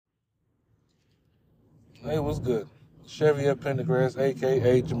Hey, what's good? Chevy at Pendergrass,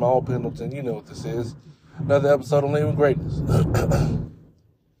 a.k.a. Jamal Pendleton. You know what this is. Another episode of Living Greatness.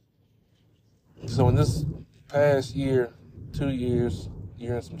 So in this past year, 2 years,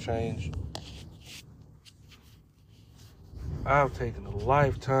 year and some change, I've taken a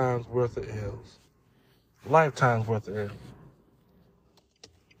lifetime's worth of L's. Lifetime's worth of L's.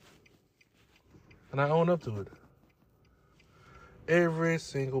 And I own up to it. Every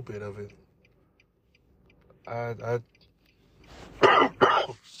single bit of it. I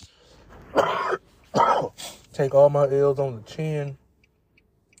take all my L's on the chin.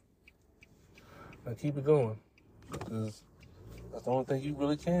 I keep it going. Because that's the only thing you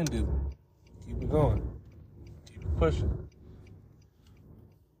really can do. Keep it going. Keep it pushing.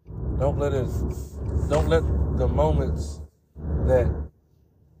 Don't let the moments that,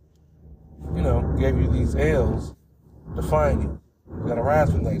 gave you these L's define you. You gotta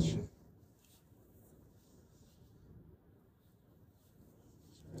rise from that shit.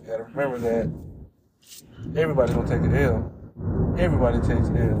 You gotta remember that everybody don't take an L. Everybody takes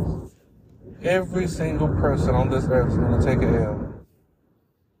L's. Every single person on this earth is gonna take an L.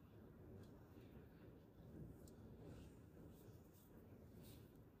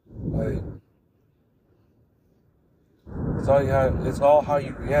 Like, it's all how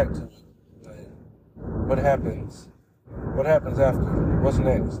you react to it. Like, what happens? What happens after? What's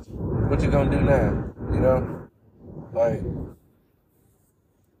next? What you gonna do now? Like,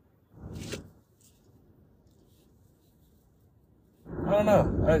 I don't know.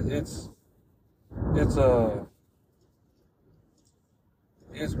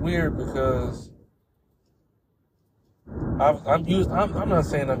 It's weird because I'm not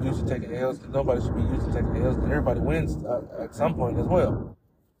saying I'm used to taking L's, because nobody should be used to taking L's, because everybody wins at some point as well.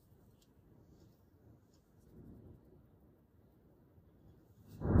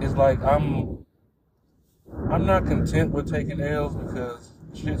 It's like I'm not content with taking L's because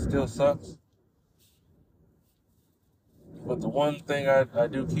shit still sucks. But the one thing I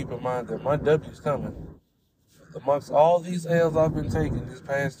do keep in mind that my W's coming. Amongst all these L's I've been taking these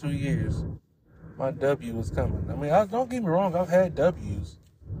past 2 years, my W is coming. I mean, don't get me wrong, I've had W's.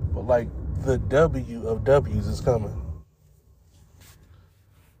 But like, the W of W's is coming.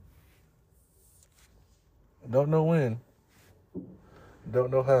 I don't know when. Don't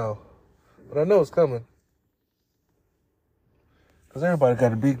know how. But I know it's coming. Because everybody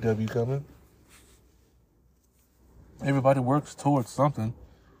got a big W coming. Everybody works towards something.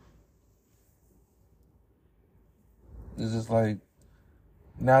 It's just like,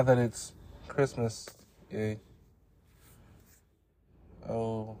 now that it's Christmas, yay.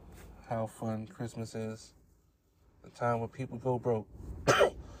 Oh, how fun Christmas is. The time when people go broke.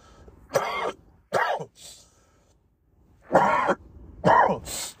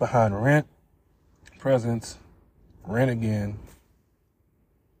 Behind rent, presents, rent again.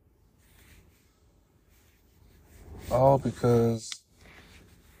 All because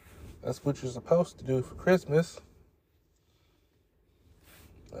that's what you're supposed to do for Christmas.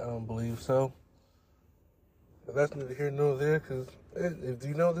 I don't believe so. But that's neither here nor there, because if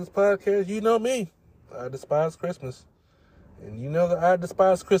you know this podcast, you know me. I despise Christmas. And you know the I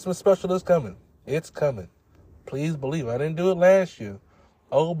Despise Christmas special is coming. It's coming. Please believe. I didn't do it last year.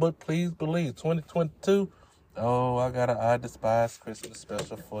 Oh, but please believe. 2022. Oh, I got an I Despise Christmas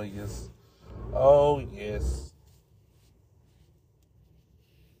special for you. Oh, yes.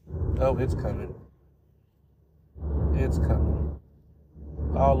 Oh, it's coming. It's coming.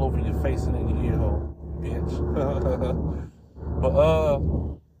 All over your face and in your ear hole, bitch. But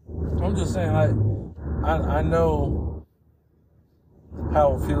I'm just saying, I know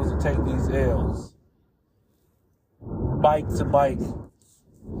how it feels to take these L's, bike to bike,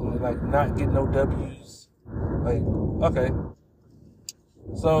 and like not get no W's. Like, okay,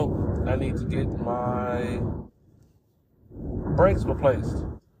 so I need to get my brakes replaced.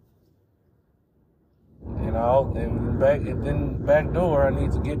 And then back door, I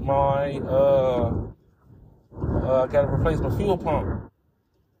need to get my, I gotta replace my fuel pump.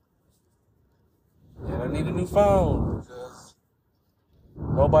 And I need a new phone, because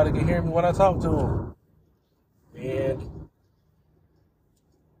nobody can hear me when I talk to them. And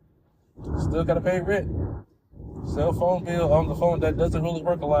still gotta pay rent. Cell phone bill on the phone that doesn't really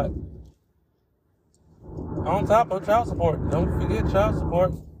work a lot. On top of child support. Don't forget child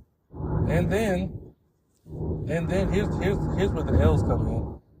support. And then here's where the L's come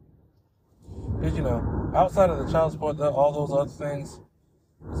in. Because, outside of the child support, all those other things,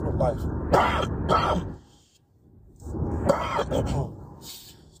 it's what life.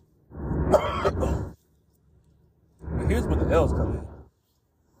 Here's where the L's come in.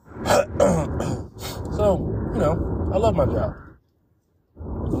 So, I love my job.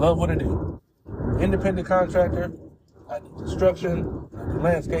 I love what I do. Independent contractor. I do construction. I do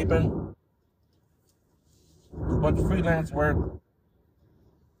landscaping. A bunch of freelance work.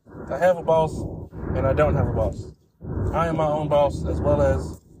 I have a boss, and I don't have a boss. I am my own boss, as well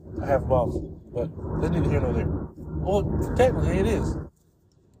as I have a boss. But that's neither here nor there. Well, technically it is.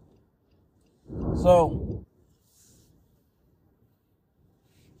 So,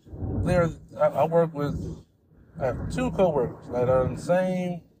 I work with, I have 2 co-workers that are in the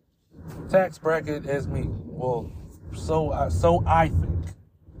same tax bracket as me. Well, so I think.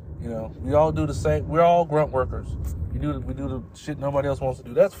 You know, we all do the same. We're all grunt workers. We do the shit nobody else wants to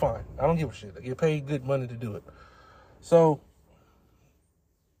do. That's fine. I don't give a shit. I get paid good money to do it. So,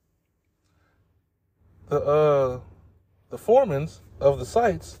 the foremans of the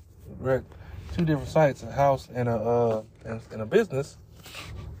sites, we're at 2 different sites, a house and a business.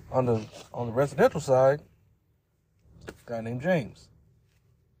 On the residential side, a guy named James.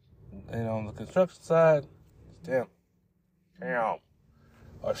 And on the construction side, it's Tim.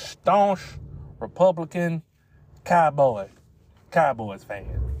 A staunch Republican Cowboys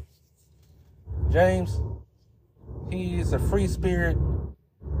fan. James, he is a free spirit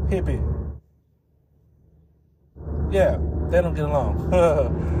hippie. Yeah, they don't get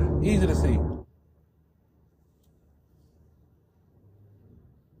along. Easy to see.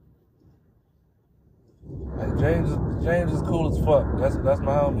 Like James is cool as fuck. That's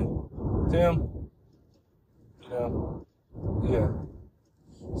my homie. Tim, you know, yeah.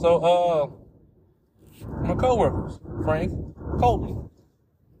 So my coworkers, Frank, Colton,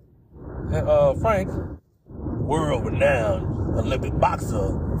 and Frank, world-renowned Olympic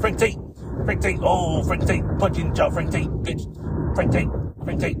boxer, Frank Tate, oh, Frank Tate, punching the jaw, Frank Tate, bitch, Frank Tate,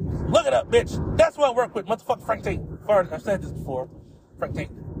 look it up, bitch, that's who I work with, motherfucker, Frank Tate. I've said this before, Frank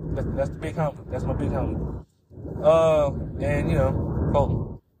Tate, that's the big homie, that's my big homie. And you know,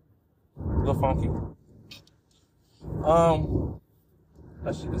 Colton, a little funky.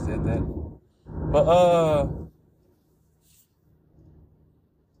 I should have said that. But,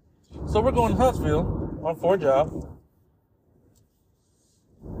 so we're going to Huntsville for a job.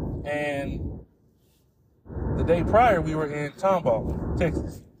 And the day prior, we were in Tomball,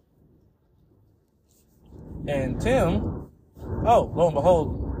 Texas. And Tim, lo and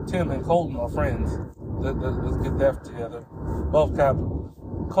behold, Tim and Colton are friends. Let's get that together. Both cops.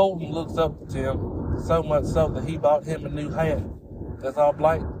 Colton looks up to Tim so much so that he bought him a new hat that's all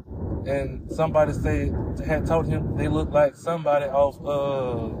black. And somebody had told him they look like somebody off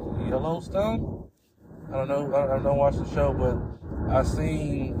Yellowstone. I don't know. I don't watch the show, but I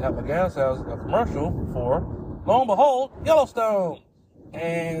seen at my gal's house a commercial for, lo and behold, Yellowstone.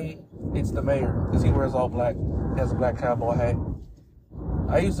 And it's the mayor, because he wears all black, has a black cowboy hat.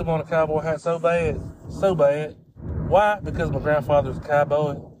 I used to want a cowboy hat so bad. Why? Because my grandfather's a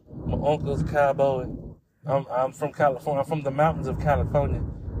cowboy, my uncle's a cowboy. I'm from California. I'm from the mountains of California,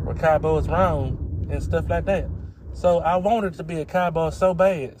 where cowboys roam and stuff like that. So I wanted to be a cowboy so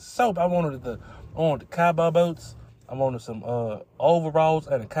bad. I wanted the cowboy boots. I wanted some overalls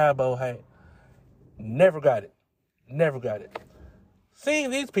and a cowboy hat. Never got it. Seeing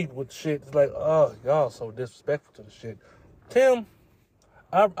these people with shit, it's like, oh, y'all so disrespectful to the shit. Tim,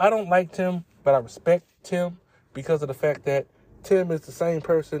 I don't like Tim, but I respect Tim because of the fact that Tim is the same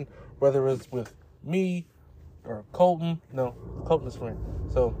person, whether it's with me or Colton. No, Colton's friend.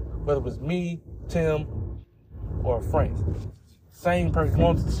 So whether it was me, Tim, or Frank, same person. He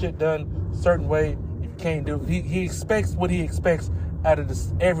wants the shit done a certain way. If you can't do it, he expects what he expects out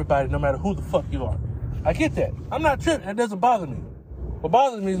of everybody, no matter who the fuck you are. I get that. I'm not tripping. That doesn't bother me. What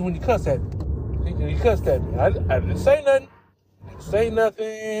bothers me is when you cuss at me. You cussed at me. I didn't say nothing.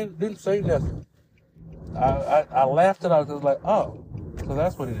 Didn't say nothing. I laughed it out. I was like, oh, so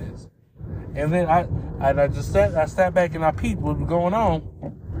that's what it is. And then I sat back and I peeped what was going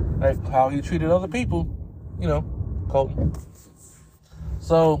on, like how he treated other people, you know, Colton.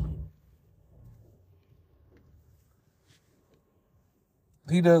 So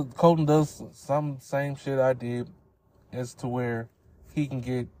Colton does some same shit I did, as to where he can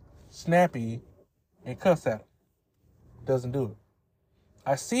get snappy and cuss at him. Doesn't do it.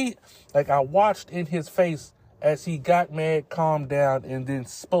 I watched in his face as he got mad, calmed down, and then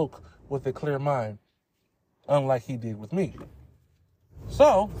spoke with a clear mind, unlike he did with me.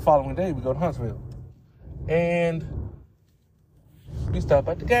 So, following day, we go to Huntsville. And we stop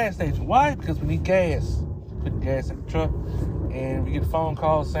at the gas station. Why? Because we need gas. Put gas in the truck. And we get a phone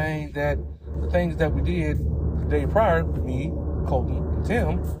call saying that the things that we did the day prior, with me, Colton, and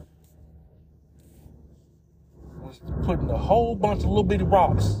Tim, was putting a whole bunch of little bitty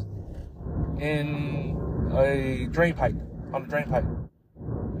rocks in a drain pipe on the drain pipe.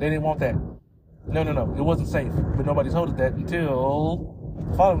 They didn't want that. No. It wasn't safe. But nobody told us that until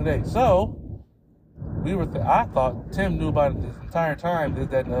the following day. So I thought Tim knew about it this entire time. Did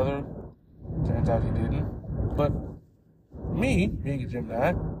that and the other. Turns out he didn't. But me, being a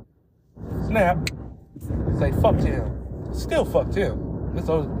Gemini, snap, say fuck Tim. Still fuck Tim. This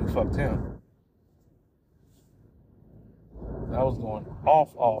always be fuck Tim. I was going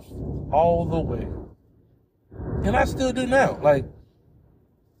off, all the way. And I still do now. Like,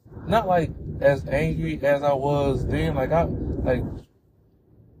 not like as angry as I was then.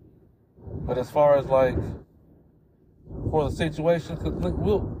 But as far as like, for the situation, cause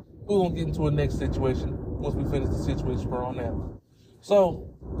we'll get into a next situation once we finish the situation we're on now. So,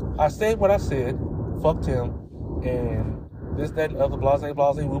 I said what I said, fucked him, and this, that, and other, blase,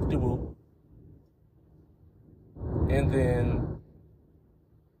 whoop-de-whoop. And then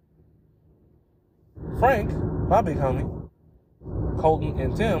Frank, my big homie, Colton,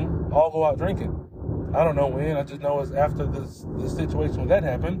 and Tim all go out drinking. I don't know when. I just know it's after this situation when that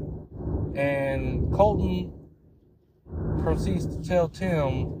happened. And Colton proceeds to tell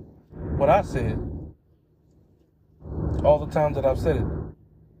Tim what I said all the times that I've said it.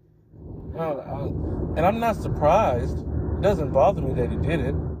 And I'm not surprised. It doesn't bother me that he did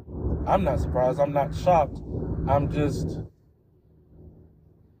it. I'm not surprised. I'm not shocked. I'm just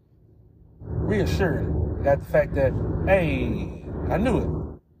reassured at the fact that, hey, I knew it.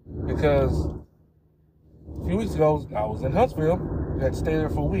 Because a few weeks ago, I was in Huntsville. I had to stay there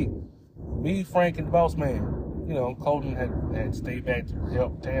for a week. Me, Frank, and the boss man. You know, Colton had stayed back to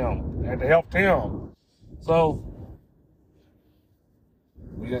help Tim. Had to help Tim. So,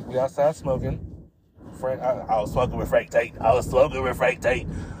 we outside smoking. Frank, I was smoking with Frank Tate.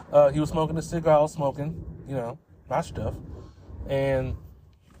 He was smoking a cigar. I was smoking, you know, my stuff. And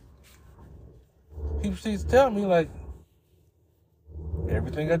he proceeds to tell me, like,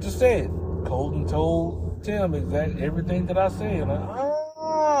 everything I just said. Colton told Tim exactly everything that I said. Like,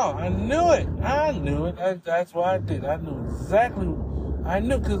 oh, I knew it. That's why I did. I knew exactly.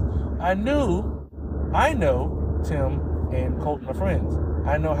 Because I know Tim and Colton are friends.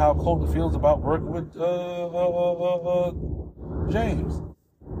 I know how Colton feels about working with James.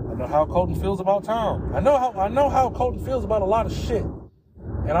 I know how Colton feels about Tom. I know how Colton feels about a lot of shit,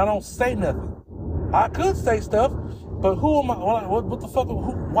 and I don't say nothing. I could say stuff, but who am I? What the fuck?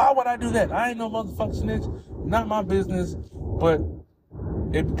 Why would I do that? I ain't no motherfucking snitch. Not my business. But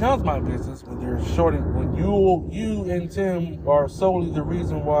it becomes my business when you're shorting. When you and Tim are solely the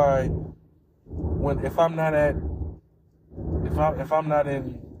reason why. If I'm not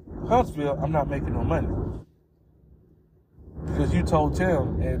in Huntsville, I'm not making no money. Because you told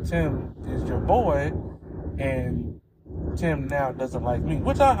Tim, and Tim is your boy, and Tim now doesn't like me.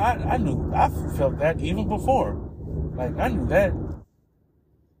 Which I knew. I felt that even before. Like, I knew that.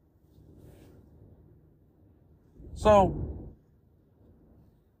 So,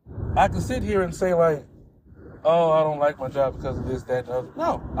 I could sit here and say, like, oh, I don't like my job because of this, that, and the other.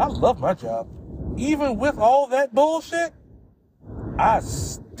 No, I love my job. Even with all that bullshit, I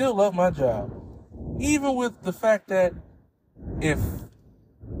still love my job. Even with the fact that if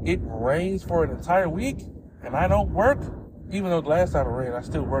it rains for an entire week and I don't work, even though the last time it rained, I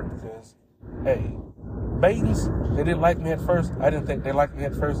still worked because, hey, Baitons, they didn't like me at first. I didn't think they liked me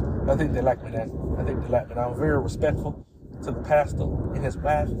at first. I think they like me now. I think they like me. And I'm very respectful to the pastor and his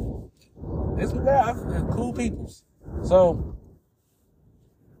wife. His wife, they're cool people. So,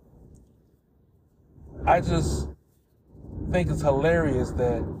 I just think it's hilarious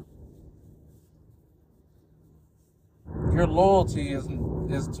that your loyalty is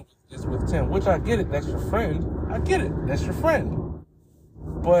with Tim, which I get it. That's your friend. I get it. That's your friend.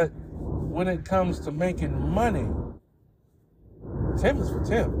 But when it comes to making money, Tim is for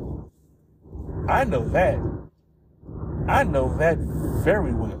Tim. I know that. I know that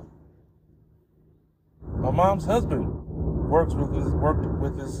very well. My mom's husband worked with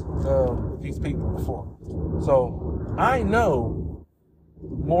these people before, so I know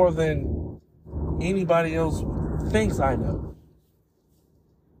more than anybody else thinks I know.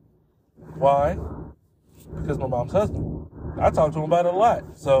 Why? Because my mom's husband. I talk to him about it a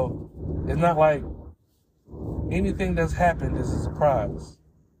lot, so it's not like anything that's happened is a surprise.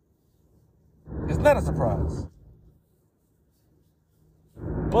 It's not a surprise.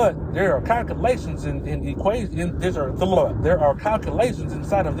 But there are calculations in equation. There are calculations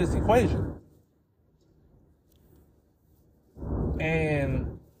inside of this equation,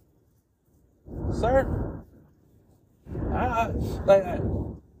 and sir,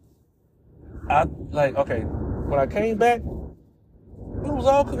 okay. When I came back, It was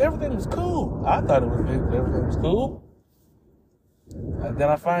all cool. Everything was cool. I thought everything was cool. And then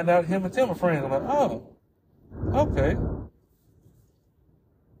I find out him and Tim are friends. I'm like, oh, okay.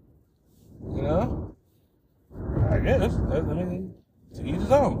 You know? I guess. To each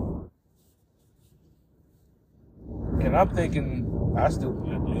his own. And I'm thinking,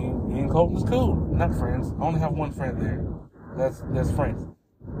 me and Colton is cool. Not friends. I only have one friend there. That's friends.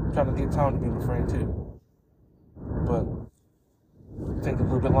 I'm trying to get Tom to be my friend too. But take a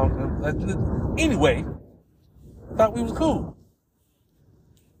little bit longer. Anyway, thought we was cool.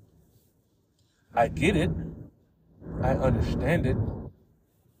 I get it. I understand it.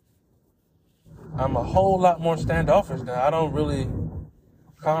 I'm a whole lot more standoffish now. I don't really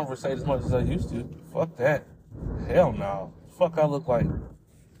conversate as much as I used to. Fuck that. Hell no. Fuck I look like.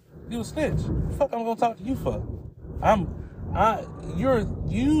 You a snitch. Fuck I'm gonna talk to you for.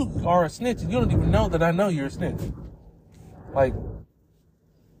 You are a snitch and you don't even know that I know you're a snitch. Like,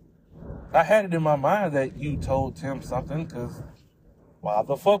 I had it in my mind that you told Tim something, because why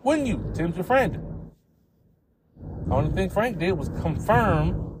the fuck wouldn't you? Tim's your friend. The only thing Frank did was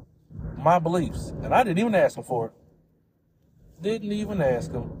confirm my beliefs. And I didn't even ask him for it. Didn't even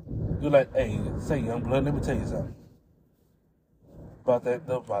ask him. You're like, hey, say, young blood, let me tell you something. About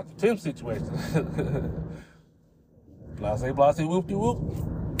the Tim situation. Blase,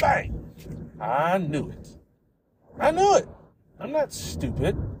 whoop-de-whoop. Bang! I knew it. I'm not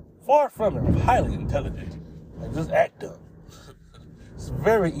stupid. Far from it. I'm highly intelligent. I just act dumb. It's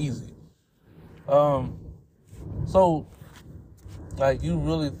very easy. So, like, you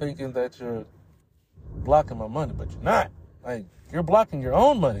really thinking that you're blocking my money, but you're not. Like, you're blocking your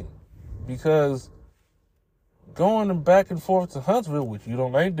own money. Because going back and forth to Huntsville, which you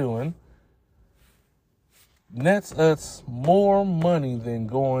don't like doing, nets us more money than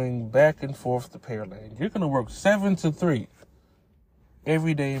going back and forth to Pearland. You're going to work 7 to 3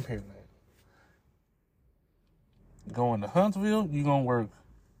 every day in Pearland. Going to Huntsville, you're going to work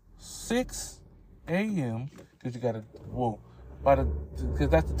 6 a.m. because you got to, because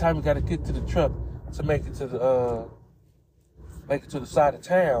that's the time you got to get to the truck to make it to the side of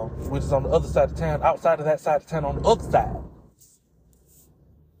town, which is on the other side of town, outside of that side of town on the other side.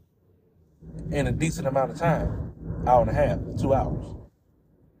 In a decent amount of time, hour and a half, 2 hours.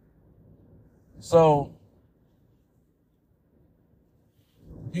 So,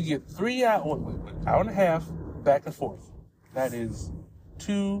 you get 3 hours, hour and a half back and forth. That is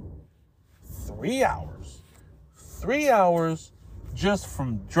 3 hours. 3 hours just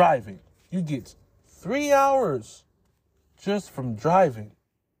from driving. You get 3 hours just from driving.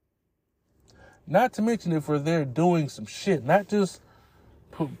 Not to mention if we're there doing some shit, not just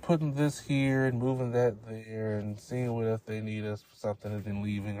putting this here and moving that there and seeing what if they need us for something and then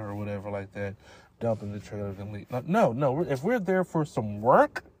leaving or whatever like that, dumping the trailer and leave. No. If we're there for some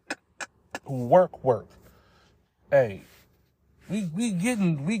work, hey, we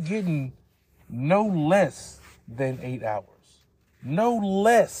getting no less than 8 hours. No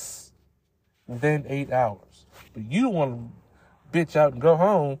less than 8 hours. But you want to bitch out and go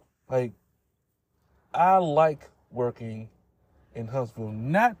home. Like, I like working in Huntsville,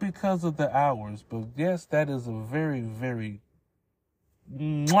 not because of the hours, but yes, that is a very, very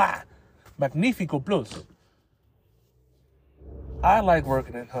magnifico plus. I like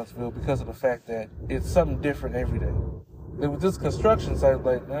working in Huntsville because of the fact that it's something different every day. With this construction site,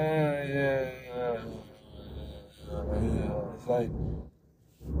 like, it's like,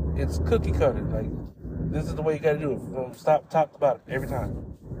 it's cookie cutter. Like, this is the way you gotta do it. From top to bottom, every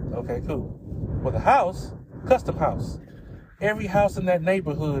time. Okay, cool. With a house, custom house. Every house in that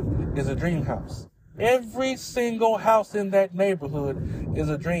neighborhood is a dream house. Every single house in that neighborhood is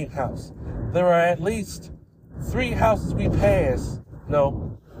a dream house. There are at least 3 houses we pass.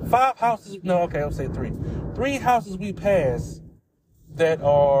 No, 5 houses. No, okay, I'll say 3. 3 houses we pass that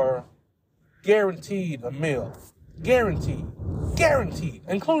are guaranteed a meal. Guaranteed,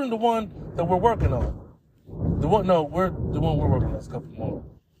 including the one that we're working on. The one we're working on is a couple more.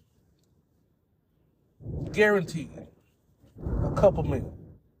 Guaranteed, a couple million.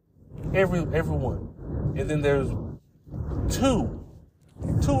 Every one. And then there's 2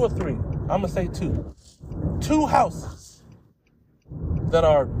 or 3. I'm gonna say 2. 2 houses that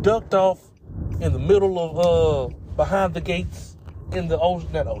are ducked off in the middle of behind the gates in the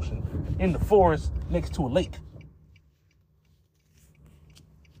ocean, in the forest next to a lake.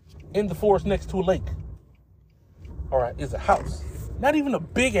 In the forest next to a lake. All right, is a house. Not even a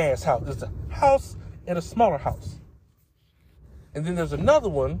big ass house. It's a house and a smaller house. And then there's another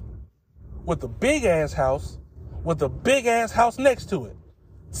one with a big ass house with a big ass house next to it.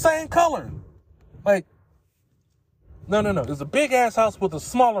 Same color. Like, No. There's a big ass house with a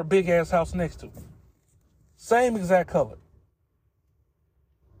smaller big ass house next to it. Same exact color.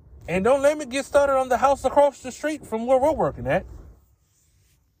 And don't let me get started on the house across the street from where we're working at.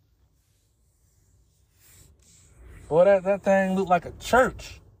 Boy, that thing looked like a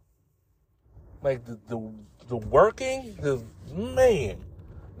church. Like the working, man.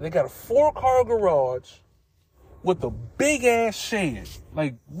 They got a 4-car garage with a big ass shed.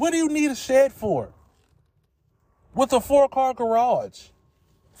 Like, what do you need a shed for? With a 4-car garage.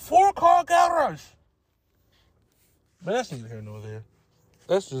 4-car garage. But that's neither here nor there.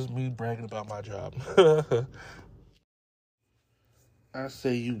 That's just me bragging about my job. I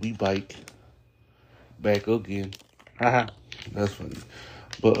say we bike. Back again. Haha. That's funny.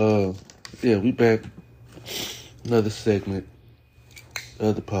 But yeah, we back. Another segment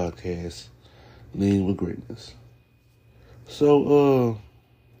of the podcast. Lean with Greatness. So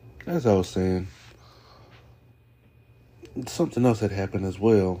as I was saying, something else had happened as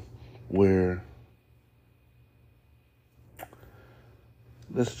well, where,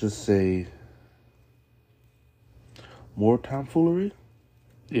 let's just say, more tomfoolery?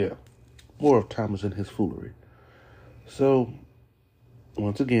 Yeah, more of Thomas and his foolery. So,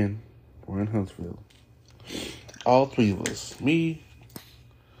 once again, we're in Huntsville. All three of us, me,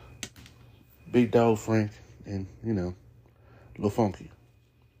 Big Dog Frank, and, Lil Funky.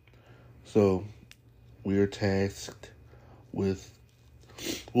 So, we are tasked with,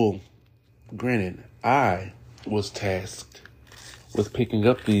 granted, I was tasked with picking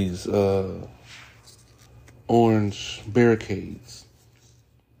up these orange barricades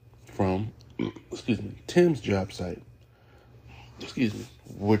from, Tim's job site,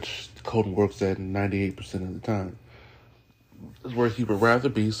 which Colton works at 98% of the time. It's where he would rather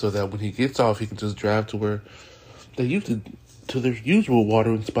be, so that when he gets off, he can just drive to where they used to their usual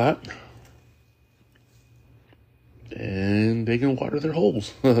watering spot, and they can water their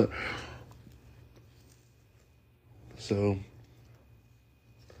holes. So,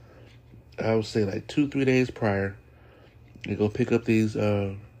 I would say like 2-3 days prior, they go pick up these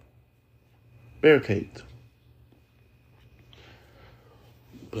barricades.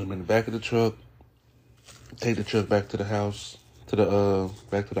 Put them in the back of the truck. Take the truck back to the house,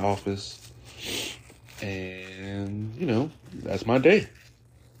 back to the office, and that's my day.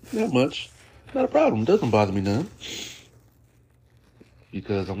 Not much, not a problem. Doesn't bother me none,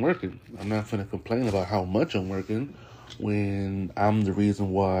 because I'm working. I'm not finna complain about how much I'm working when I'm the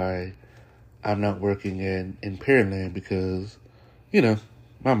reason why I'm not working in Pearland, because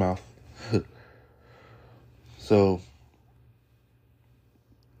my mouth. So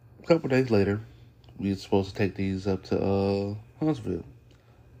a couple days later, we were supposed to take these up to Huntsville.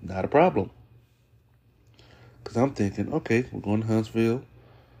 Not a problem. Because I'm thinking, okay, we're going to Huntsville,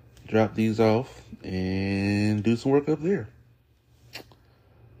 drop these off, and do some work up there.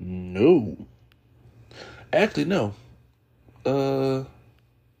 No. Actually, no. Colton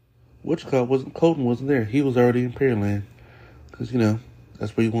wasn't there. He was already in Pearland. Because,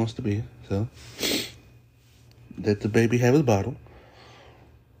 that's where he wants to be. So, let the baby have his bottle.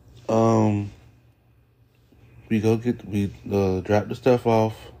 We drop the stuff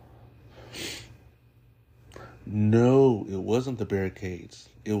off. No, it wasn't the barricades.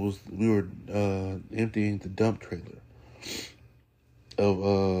 We were emptying the dump trailer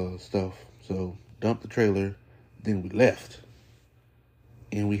of stuff. So, dumped the trailer, then we left.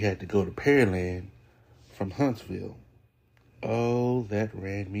 And we had to go to Pearland from Huntsville. Oh, that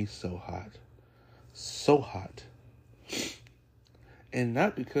ran me so hot. So hot. And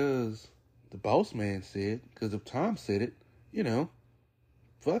not because the boss man said, because if Tom said it,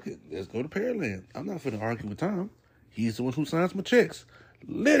 fuck it, let's go to Pearland. I'm not finna argue with Tom. He's the one who signs my checks.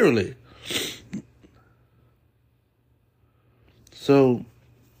 Literally. So,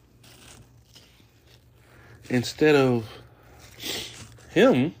 instead of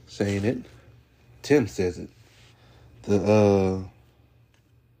him saying it, Tim says it. The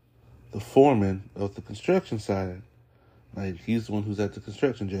foreman of the construction side, like, he's the one who's at the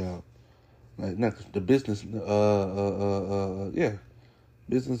construction job. Like, not the business,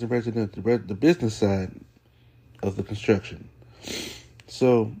 business and residential, the business side of the construction.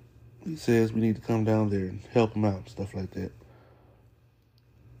 So, he says we need to come down there and help him out, stuff like that.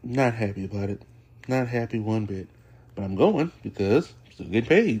 Not happy about it. Not happy one bit. But I'm going because I'm still getting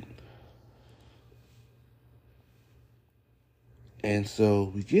paid. And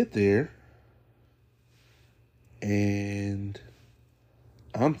so we get there, and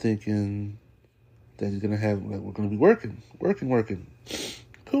I'm thinking that he's going to have, like, we're going to be working.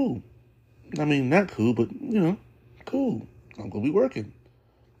 Cool. I mean, not cool, but, cool. I'm going to be working.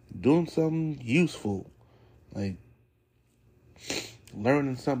 Doing something useful. Like,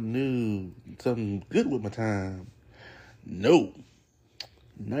 learning something new, something good with my time. No,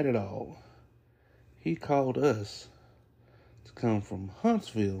 not at all. He called us to come from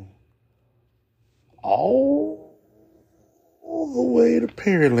Huntsville all the way to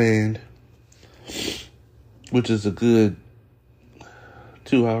Pearland, which is a good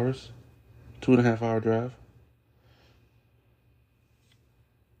 2 hours, 2.5 hour drive.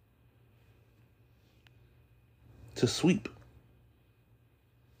 To sweep.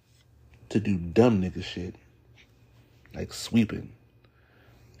 To do dumb nigga shit. Like sweeping.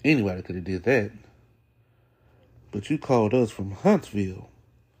 Anybody could have did that. But you called us from Huntsville,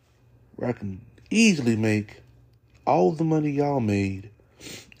 where I can easily make all the money y'all made,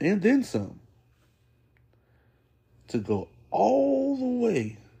 and then some, to go all the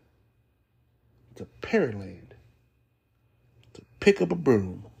way to Pearland to pick up a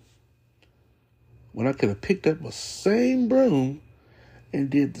broom, when I could have picked up the same broom and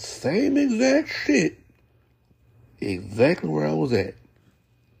did the same exact shit exactly where I was at,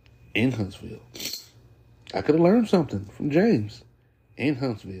 in Huntsville. I could have learned something from James in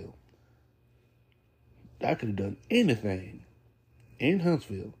Huntsville. I could have done anything in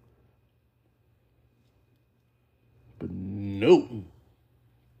Huntsville. But no.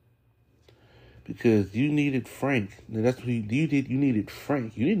 Because you needed Frank. Now that's what you did. You needed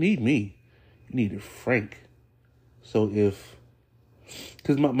Frank. You didn't need me. You needed Frank. So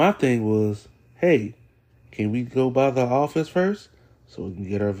because my thing was, hey, can we go by the office first so we can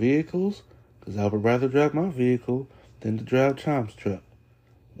get our vehicles? Because I would rather drive my vehicle than to drive Tom's truck.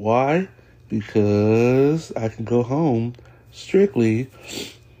 Why? Because I can go home strictly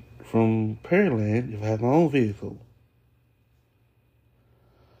from Pearland if I have my own vehicle.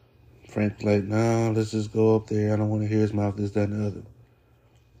 Frank's like, nah, let's just go up there. I don't want to hear his mouth, this, that, and the other.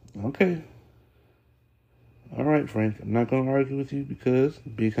 Okay. All right, Frank. I'm not going to argue with you because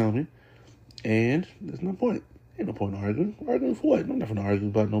big homie. And there's no point. Ain't no point in arguing. Arguing for what? I'm not going to argue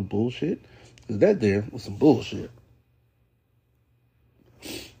about no bullshit. Because that there was some bullshit.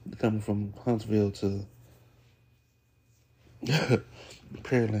 Coming from Huntsville to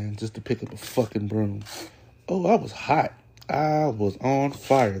Pearland just to pick up a fucking broom. Oh, I was hot. I was on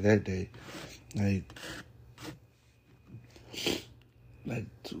fire that day.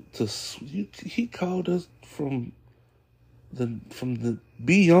 He called us from the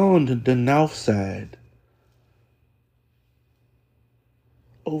beyond the north side.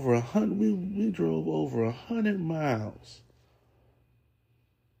 Over 100, we drove over 100 miles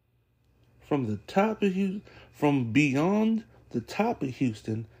from the top of Houston, from beyond the top of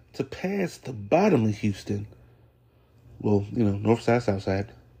Houston to past the bottom of Houston. Well, north side, south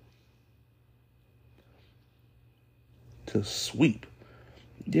side. To sweep.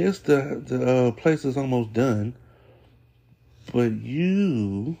 Yes, the place is almost done. But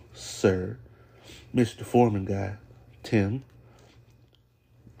you, sir, Mr. Foreman guy, Tim,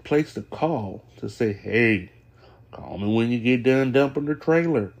 placed a call to say, hey, call me when you get done dumping the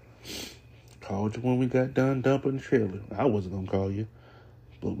trailer. Called you when we got done dumping the trailer. I wasn't going to call you,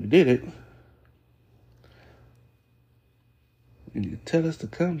 but we did it. And you tell us to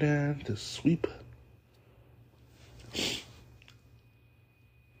come down to sweep.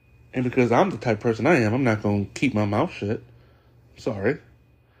 And because I'm the type of person I am, I'm not going to keep my mouth shut. Sorry.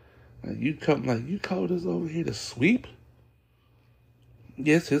 You called us over here to sweep?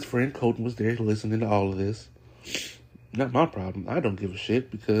 Yes, his friend Colton was there listening to all of this. Not my problem. I don't give a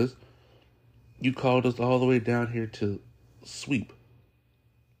shit because you called us all the way down here to sweep.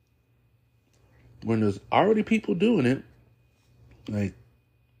 When there's already people doing it,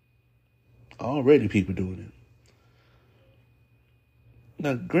 already people doing it.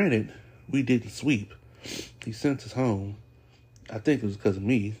 Now, granted, we didn't sweep. He sent us home. I think it was because of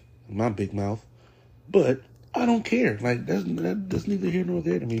me, my big mouth. But I don't care. That's neither here nor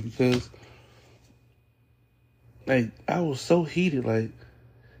there to me because, I was so heated.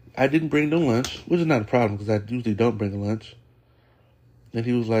 I didn't bring no lunch, which is not a problem because I usually don't bring a lunch. And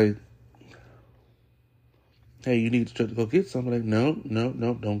he was like, hey, you need the truck to go get something. No,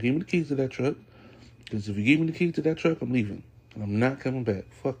 don't give me the keys to that truck. Because if you give me the keys to that truck, I'm leaving. And I'm not coming back.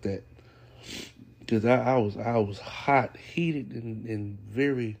 Fuck that. Because I was hot, heated, and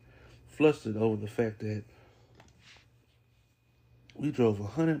very flustered over the fact that we drove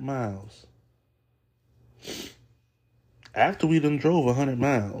 100 miles. After we done drove 100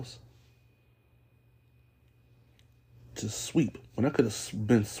 miles to sweep. When I could have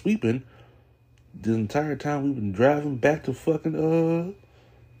been sweeping the entire time we've been driving back to fucking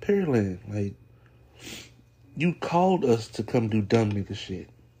Pearland. You called us to come do dumb nigga shit.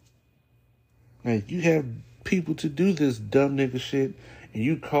 You have people to do this dumb nigga shit, and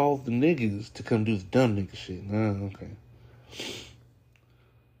you call the niggas to come do the dumb nigga shit. Okay.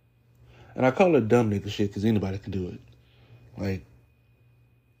 And I call it dumb nigga shit because anybody can do it. Like,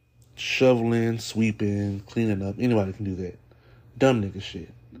 shoveling, sweeping, cleaning up, anybody can do that. Dumb nigga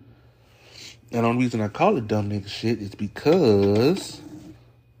shit. And the only reason I call it dumb nigga shit is because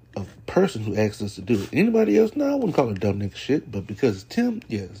of the person who asked us to do it. Anybody else? No, I wouldn't call it dumb nigga shit. But because it's Tim,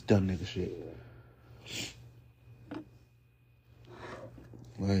 yeah, it's dumb nigga shit.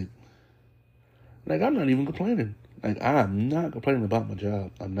 Like I'm not even complaining. Like, I'm not complaining about my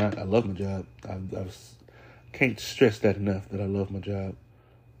job. I'm not. I love my job. I can't stress that enough that I love my job.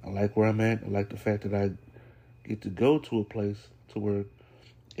 I like where I'm at. I like the fact that I get to go to a place to work,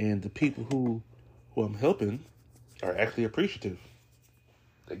 and the people who I'm helping are actually appreciative.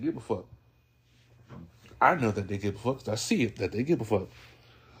 They give a fuck. I know that they give a fuck because I see it, that they give a fuck.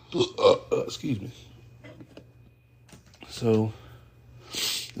 Excuse me. So,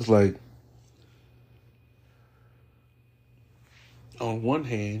 it's like, on one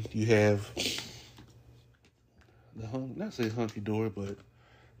hand, you have not say hunky-dory, but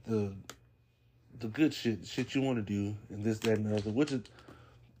the good shit, shit you want to do, and this, that, and the other, which is,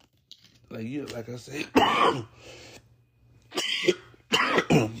 like I say,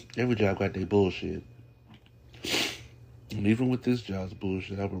 every job got their bullshit. And even with this job's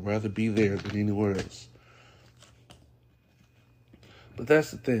bullshit, I would rather be there than anywhere else. But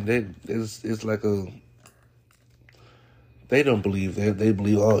that's the thing, it's like they don't believe that. They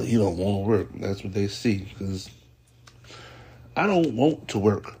believe, oh, you don't want to work. That's what they see, because I don't want to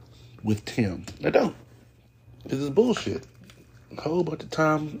work with Tim. I don't. This is bullshit. A whole bunch of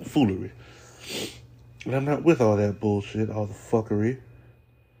time foolery. And I'm not with all that bullshit, all the fuckery.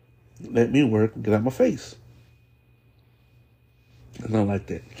 Let me work and get out my face. It's not like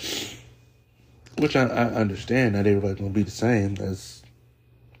that. Which I understand. Not everybody's going to be the same. It's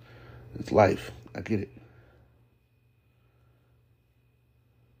life. I get it.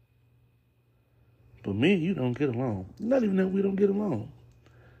 But me and you don't get along. Not even that we don't get along.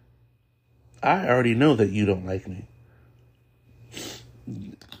 I already know that you don't like me.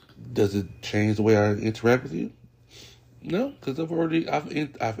 Does it change the way I interact with you? No, because I've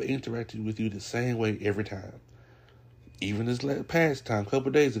interacted with you the same way every time. Even this past time, a couple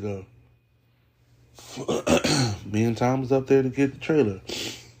of days ago, me and Tom was up there to get the trailer.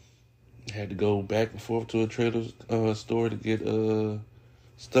 Had to go back and forth to a trailer store to get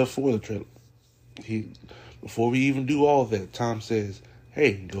stuff for the trailer. Before we even do all that, Tom says,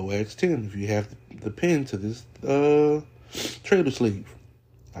 "Hey, go ask Tim if you have the pin to this trailer sleeve."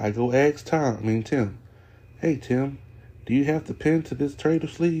 I go ask Tim, "Hey, Tim, do you have the pin to this trailer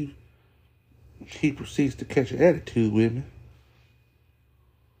sleeve?" He proceeds to catch an attitude with me.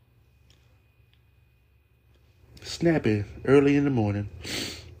 Snappy, early in the morning.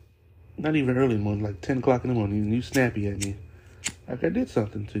 Not even early in the morning, like 10 o'clock in the morning, and you snappy at me. Like I did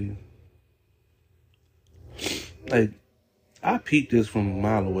something to you. Like, I peeped this from a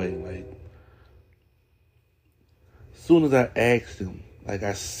mile away. Like, as soon as I asked him, like,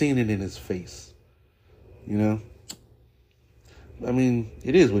 I seen it in his face. You know? I mean,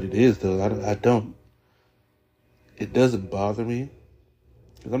 it is what it is, though. I don't. It doesn't bother me.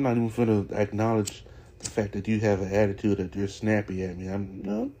 Because I'm not even going to acknowledge the fact that you have an attitude that you're snappy at me.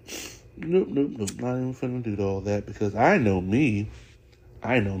 Nope. Not even going to do all that. Because I know me.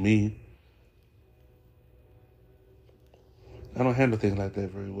 I don't handle things like that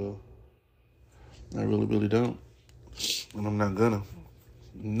very well. I really, really don't. And I'm not gonna.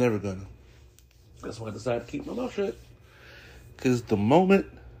 Never gonna. That's why I decided to keep my mouth shut. Because the moment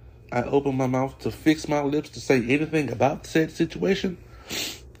I open my mouth to fix my lips to say anything about said situation,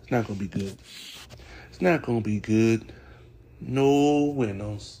 it's not going to be good. It's not going to be good. No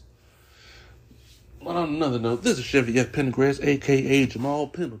buenos. But on another note, this is Chevy F. Pendergrass, a.k.a. Jamal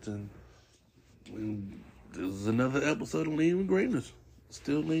Pendleton. And this is another episode of Leading with Greatness.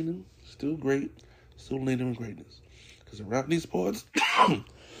 Still leading, still great, still leading with greatness. Because around these parts,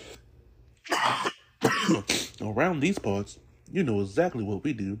 you know exactly what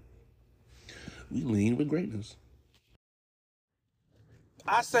we do. We lean with greatness.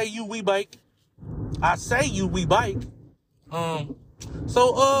 I say you, we bike.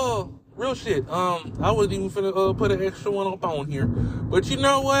 Real shit. I wasn't even finna put an extra one up on here. But you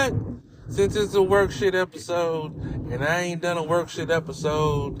know what? Since it's a work shit episode, and I ain't done a work shit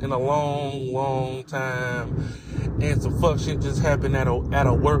episode in a long, long time, and some fuck shit just happened at a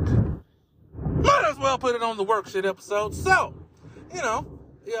work, might as well put it on the work shit episode. So, you know,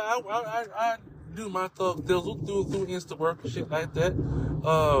 yeah, I do my thug thizzle through Insta work and shit like that.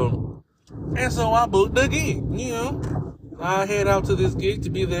 And so I booked the gig, you know. I head out to this gig to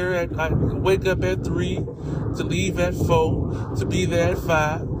be there I wake up at 3, to leave at 4, to be there at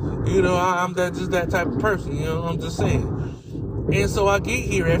 5. You know, I'm just that type of person, you know, I'm just saying. And so I get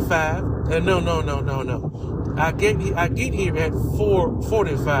here at 5. And no. I get here at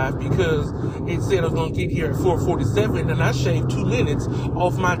 4:45 because it said I was gonna get here at 4:47, and I shaved 2 minutes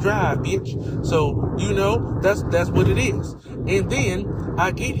off my drive, bitch. So you know that's what it is. And then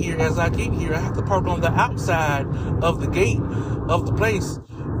I get here. As I get here, I have to park on the outside of the gate of the place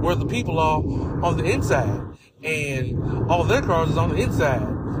where the people are on the inside, and all their cars is on the inside,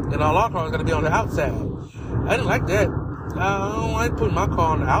 and all our cars are gonna be on the outside. I didn't like that. I don't like putting my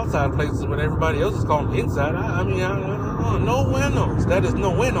car on the outside places when everybody else is car on the inside. I mean, no bueno. That is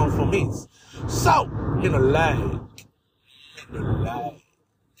no bueno for me. So, in a lie.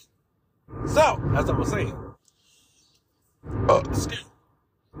 So, as I was saying.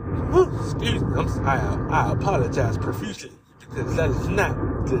 Excuse me. I apologize profusely because that is not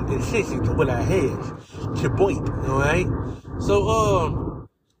the intention to what I have to boy. Alright? So,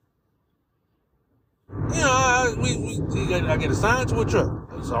 you know, I get assigned to a truck,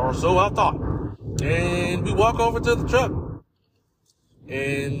 so I thought, and we walk over to the truck,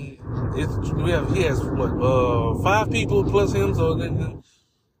 and he has what 5 people plus him, so then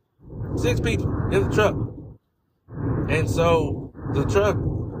 6 people in the truck, and so the truck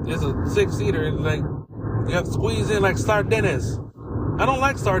is a 6-seater, and like you have to squeeze in like sardines. I don't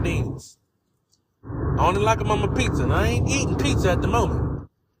like sardines. I only like them on my pizza, and I ain't eating pizza at the moment.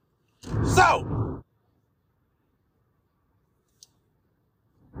 So.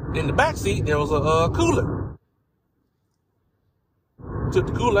 In the back seat, there was a cooler. Took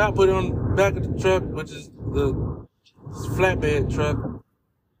the cooler out, put it on the back of the truck, which is the flatbed truck.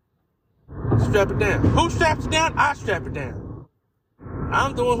 Strap it down. Who straps it down? I strap it down.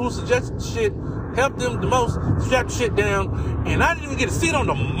 I'm the one who suggested shit, helped them the most, strap the shit down, and I didn't even get a seat on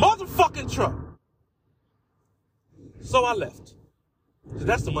the motherfucking truck. So I left.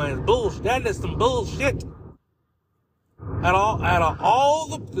 That's some bullshit. That is some bullshit. Out of all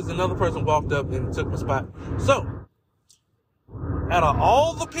the, because another person walked up and took my spot. So, out of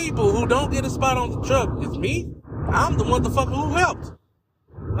all the people who don't get a spot on the truck, it's me. I'm the motherfucker who helped.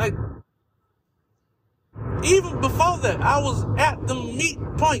 Like, even before that, I was at the meet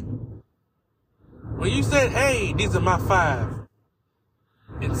point. When you said, hey, these are my 5.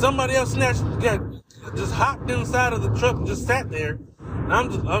 And somebody else just hopped inside of the truck and just sat there. And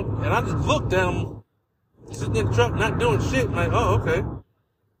I just looked at them. Sitting in the truck, not doing shit. Like, oh, okay.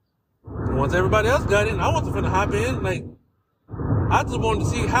 And once everybody else got in, I wasn't finna hop in. Like, I just wanted to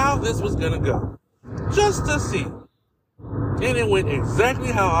see how this was gonna go. Just to see. And it went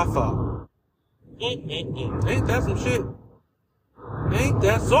exactly how I thought. Ain't that some shit? Ain't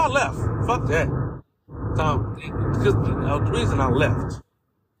that? So I left. Fuck that. So, because the reason I left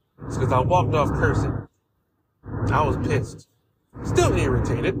is because I walked off cursing. I was pissed. Still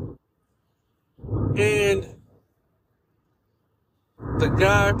irritated. And the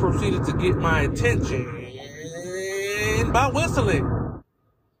guy proceeded to get my attention by whistling.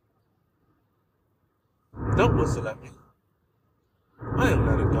 Don't whistle at me. I am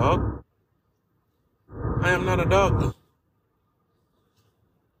not a dog. I am not a dog.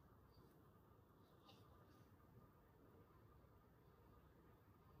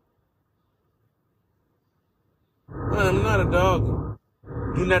 I am not a dog.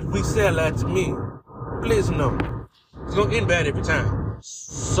 Do not whistle at me. Please no. It's gonna end bad every time.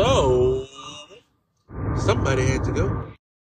 So somebody had to go.